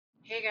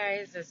Hey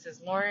guys, this is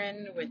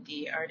Lauren with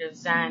the Art of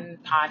Zen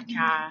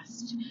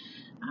podcast.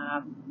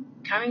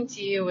 Coming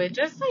to you with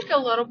just like a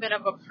little bit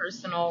of a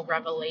personal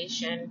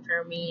revelation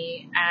for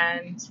me.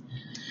 And,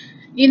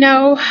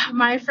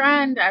 my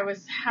friend, I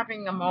was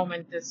having a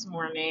moment this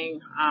morning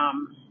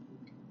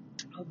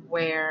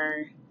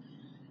where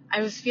I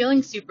was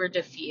feeling super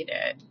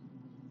defeated.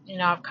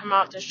 I've come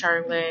out to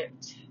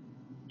Charlotte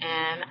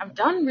and I've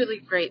done really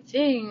great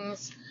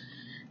things,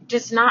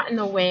 just not in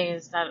the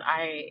ways that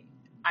I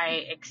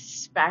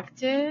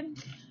expected.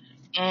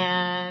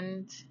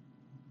 And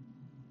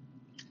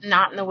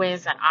not in the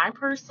ways that I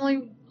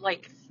personally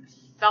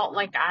felt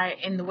like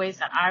in the ways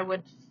that I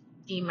would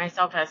deem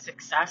myself as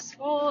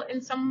successful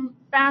in some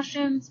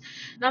fashions.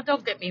 Now,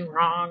 don't get me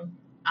wrong.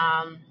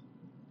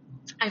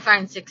 I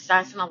find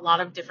success in a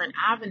lot of different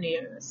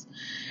avenues,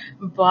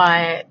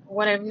 but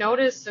what I've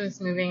noticed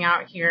since moving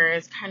out here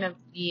is kind of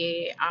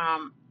the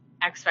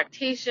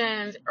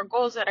expectations or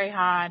goals that I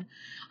had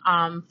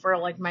for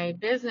like my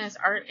business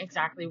aren't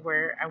exactly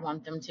where I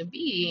want them to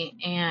be.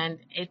 And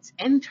it's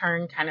in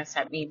turn kind of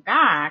set me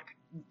back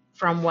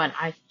from what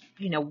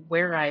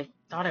where I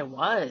thought I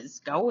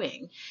was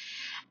going.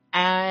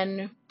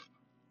 And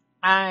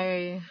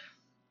I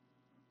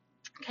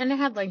kind of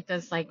had like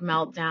this like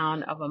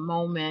meltdown of a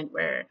moment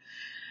where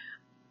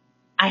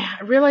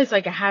I realized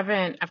like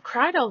I've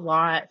cried a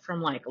lot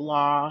from like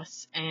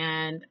loss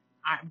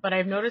but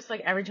I've noticed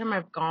like every time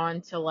I've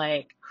gone to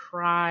like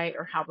cry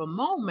or have a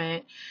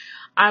moment,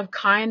 I've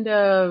kind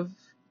of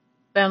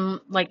been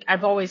like,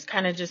 I've always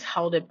kind of just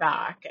held it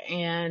back.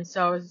 And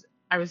so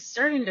I was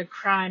starting to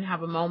cry and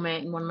have a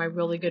moment, and one of my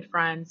really good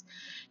friends,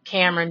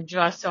 Cameron,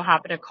 just so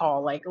happened to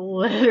call like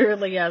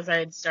literally as I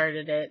had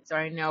started it. So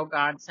I know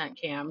God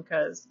sent Cam,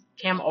 because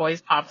Cam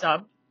always pops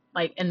up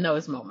like in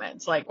those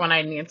moments, like when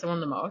I need someone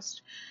the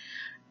most.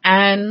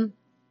 And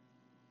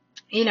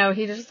he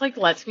just like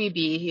lets me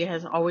be. He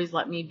has always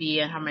let me be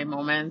and have my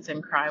moments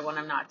and cry when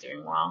I'm not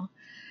doing well.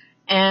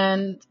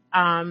 And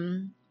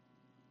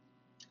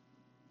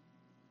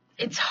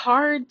it's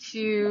hard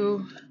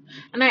to,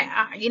 and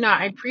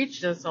I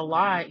preach this a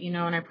lot,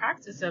 and I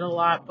practice it a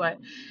lot, but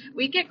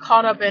we get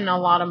caught up in a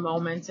lot of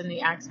moments and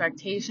the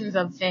expectations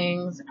of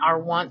things, our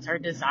wants, our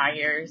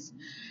desires.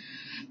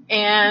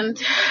 And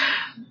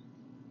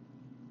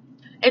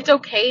it's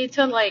okay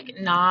to like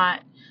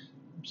not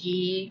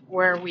be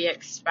where we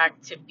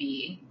expect to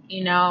be.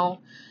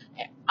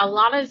 A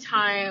lot of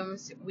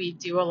times we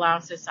do allow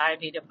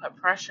society to put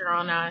pressure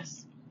on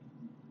us,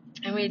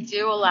 and we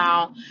do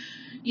allow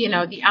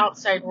the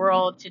outside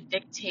world to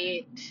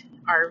dictate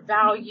our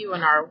value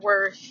and our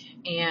worth.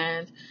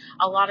 And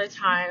a lot of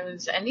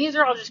times, and these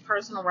are all just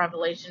personal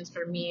revelations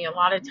for me, a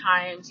lot of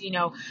times,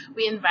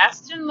 we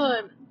invest in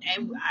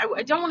and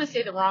I don't want to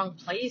say the wrong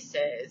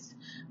places,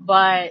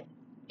 but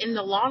in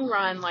the long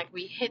run, like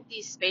we hit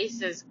these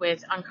spaces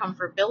with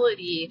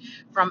uncomfortability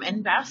from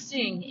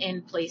investing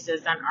in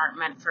places that aren't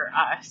meant for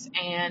us.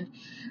 And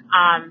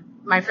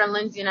my friend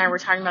Lindsay and I were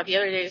talking about the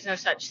other day, there's no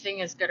such thing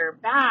as good or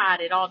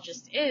bad. It all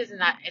just is. And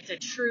that it's a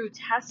true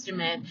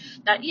testament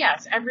that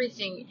yes,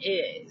 everything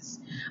is,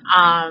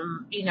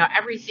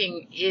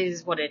 everything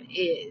is what it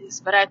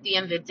is. But at the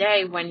end of the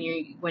day, when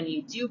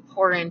you do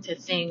pour into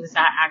things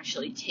that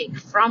actually take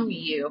from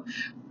you,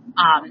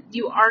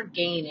 you are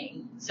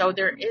gaining. So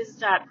there is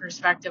that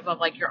perspective of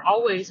like, you're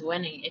always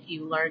winning if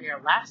you learn your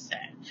lesson.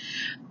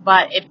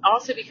 But it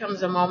also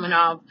becomes a moment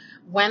of,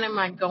 when am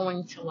I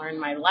going to learn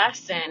my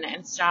lesson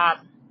and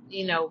stop,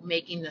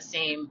 making the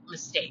same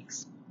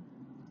mistakes?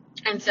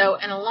 And so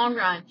in the long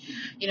run,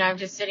 I'm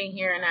just sitting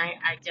here, and I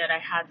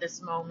had this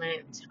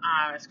moment.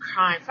 I was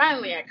crying.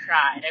 Finally, I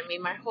cried. I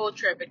mean, my whole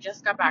trip, I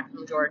just got back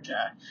from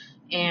Georgia,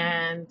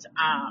 and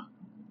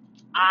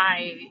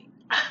I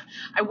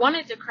I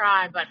wanted to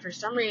cry, but for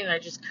some reason I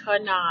just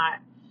could not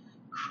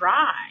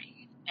cry.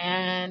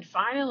 And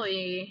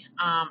finally,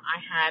 I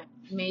had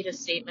made a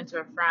statement to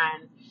a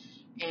friend,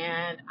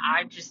 and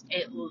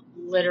it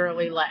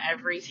literally let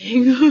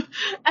everything,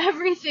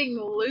 everything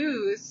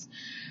loose.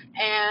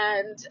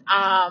 And,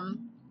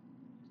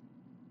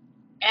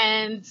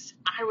 and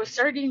I was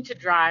starting to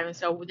drive. And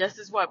so this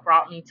is what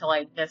brought me to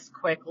like this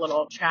quick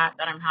little chat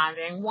that I'm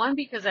having. One,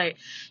 because I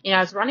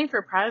was running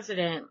for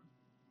president.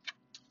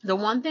 The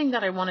one thing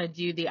that I want to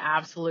do the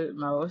absolute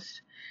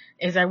most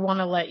is I want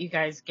to let you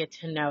guys get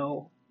to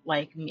know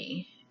like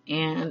me.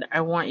 And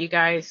I want you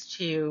guys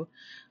to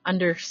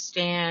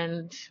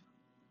understand,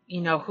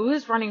 who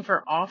is running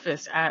for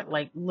office at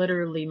like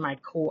literally my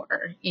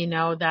core,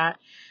 that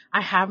I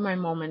have my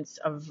moments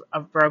of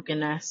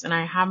brokenness, and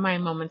I have my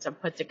moments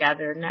of put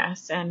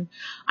togetherness, and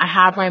I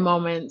have my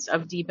moments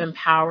of deep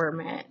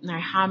empowerment, and I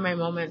have my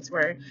moments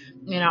where,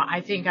 I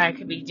think I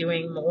could be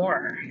doing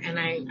more, and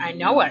I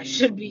know I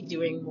should be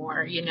doing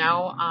more, I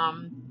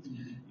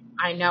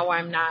know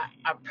I'm not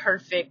a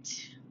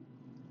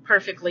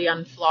perfectly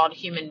unflawed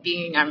human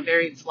being. I'm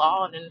very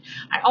flawed, and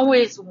I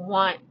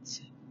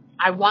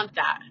want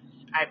that,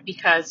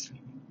 because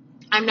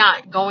I'm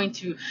not going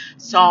to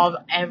solve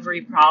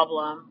every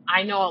problem.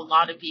 I know a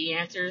lot of the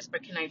answers,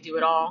 but can I do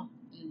it all?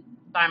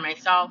 by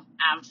myself?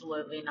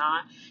 Absolutely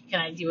not. Can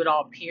I do it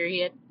all,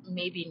 period?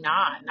 Maybe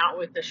not. Not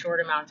with the short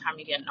amount of time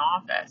you get in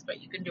office,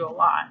 but you can do a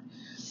lot.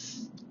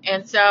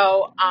 And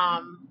so,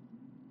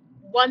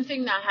 one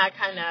thing that had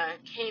kind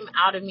of came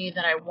out of me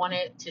that I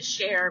wanted to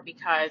share,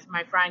 because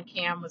my friend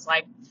Cam was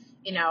like,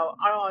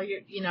 oh,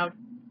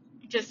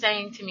 just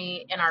saying to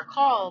me in our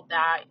call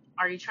that,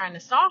 are you trying to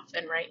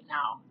soften right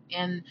now?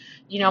 And,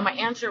 my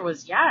answer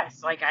was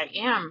yes. Like, I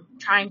am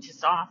trying to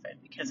soften,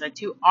 because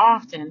too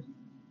often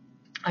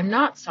I'm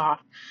not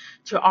soft.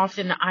 Too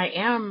often I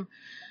am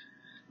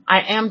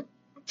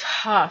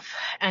tough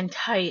and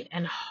tight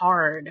and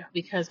hard,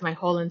 because my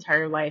whole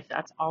entire life,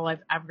 that's all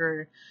I've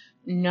ever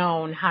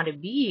known how to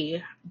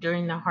be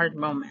during the hard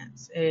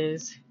moments,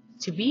 is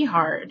to be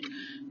hard.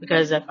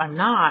 Because if I'm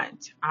not,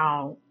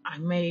 I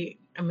may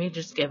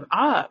just give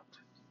up.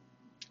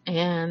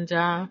 And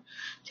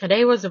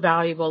today was a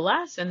valuable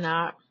lesson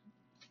that,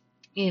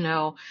 you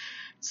know,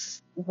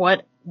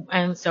 what,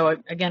 and so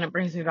again, it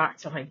brings me back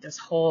to like this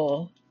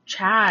whole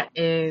chat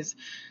is,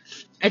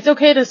 it's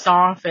okay to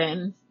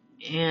soften,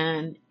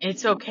 and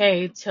it's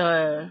okay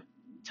to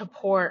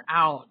pour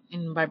out.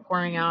 And by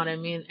pouring out, I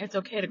mean, it's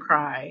okay to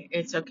cry.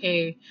 It's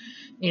okay.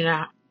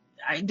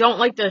 I don't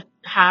like to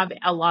have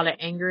a lot of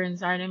anger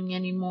inside of me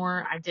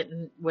anymore. I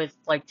didn't with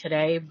like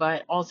today,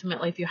 but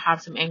ultimately, if you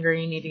have some anger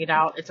and you need to get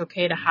out, it's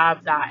okay to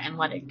have that and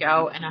let it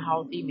go in a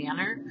healthy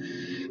manner.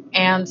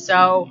 And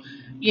so,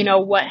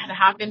 what had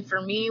happened for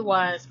me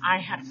was I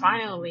had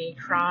finally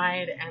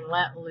cried and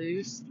let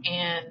loose,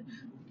 and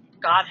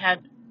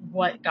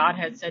what God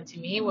had said to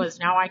me was,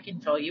 now I can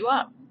fill you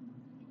up.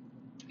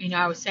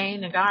 I was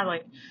saying to God,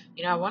 like,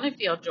 I want to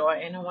feel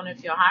joy, and I want to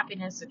feel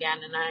happiness again.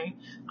 And I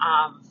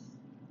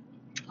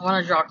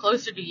want to draw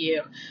closer to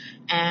you.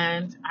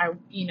 And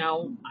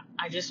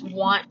I just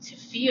want to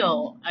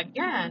feel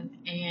again.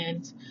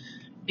 And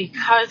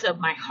because of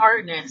my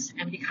hardness,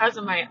 and because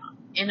of my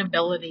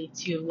inability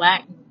to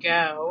let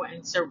go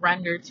and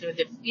surrender to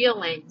the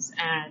feelings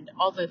and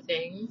all the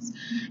things,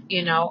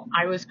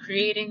 I was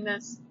creating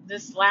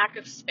this lack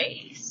of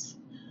space.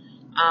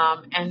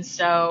 And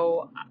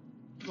so,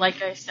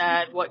 like I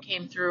said, what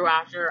came through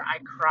after I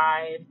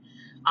cried,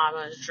 I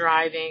was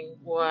driving,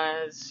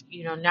 was,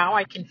 now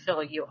I can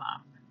fill you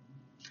up.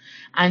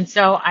 And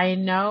so I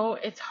know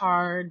it's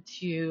hard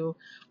to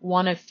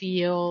want to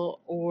feel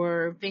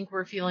or think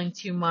we're feeling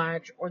too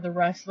much, or the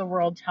rest of the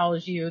world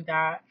tells you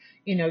that,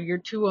 you're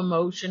too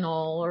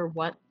emotional or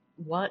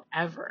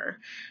whatever.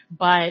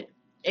 But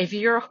if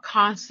you're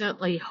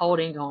constantly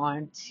holding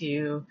on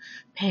to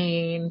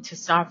pain, to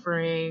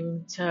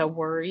suffering, to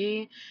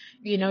worry,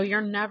 you're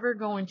never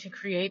going to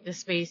create the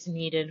space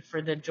needed for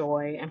the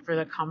joy and for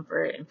the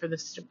comfort and for the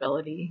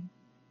stability.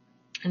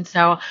 And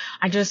so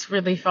I just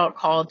really felt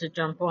called to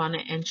jump on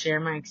it and share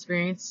my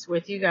experience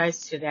with you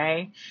guys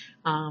today.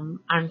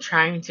 I'm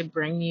trying to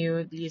bring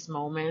you these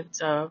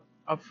moments of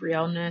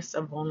realness,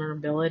 of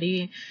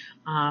vulnerability.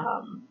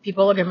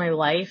 People look at my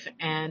life,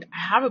 and I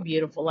have a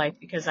beautiful life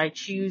because I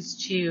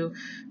choose to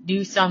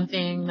do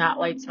something that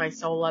lights my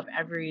soul up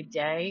every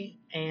day.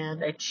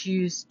 And I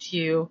choose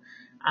to,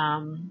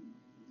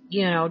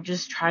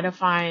 just try to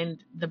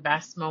find the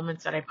best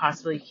moments that I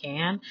possibly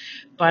can.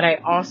 But I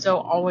also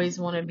always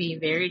want to be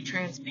very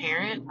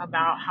transparent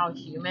about how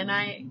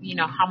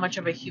how much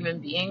of a human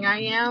being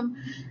I am,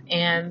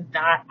 and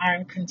that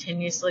I'm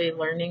continuously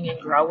learning and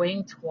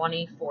growing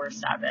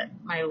 24/7.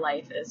 My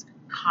life is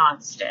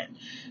constant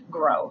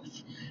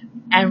growth.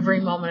 Every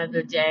moment of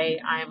the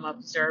day, I am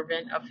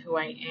observant of who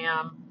I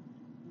am,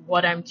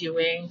 what I'm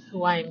doing,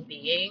 who I'm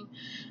being.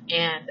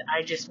 And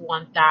I just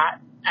want that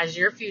as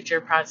your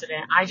future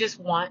president. I just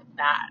want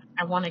that.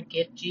 I want to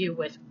gift you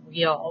with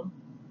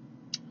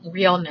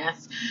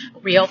realness,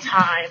 real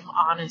time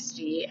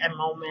honesty and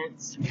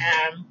moments,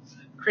 and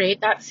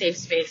create that safe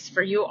space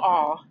for you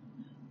all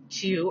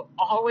to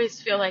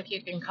always feel like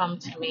you can come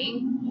to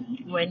me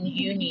when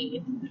you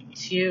need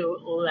to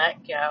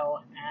let go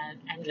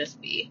and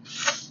just be.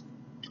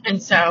 And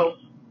so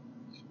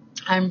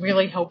I'm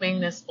really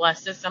hoping this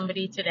blesses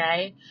somebody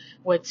today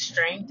with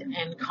strength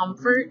and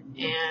comfort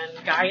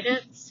and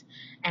guidance.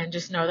 And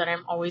just know that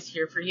I'm always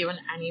here for you in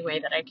any way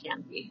that I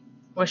can be.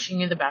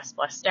 Wishing you the best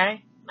blessed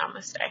day.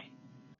 Namaste.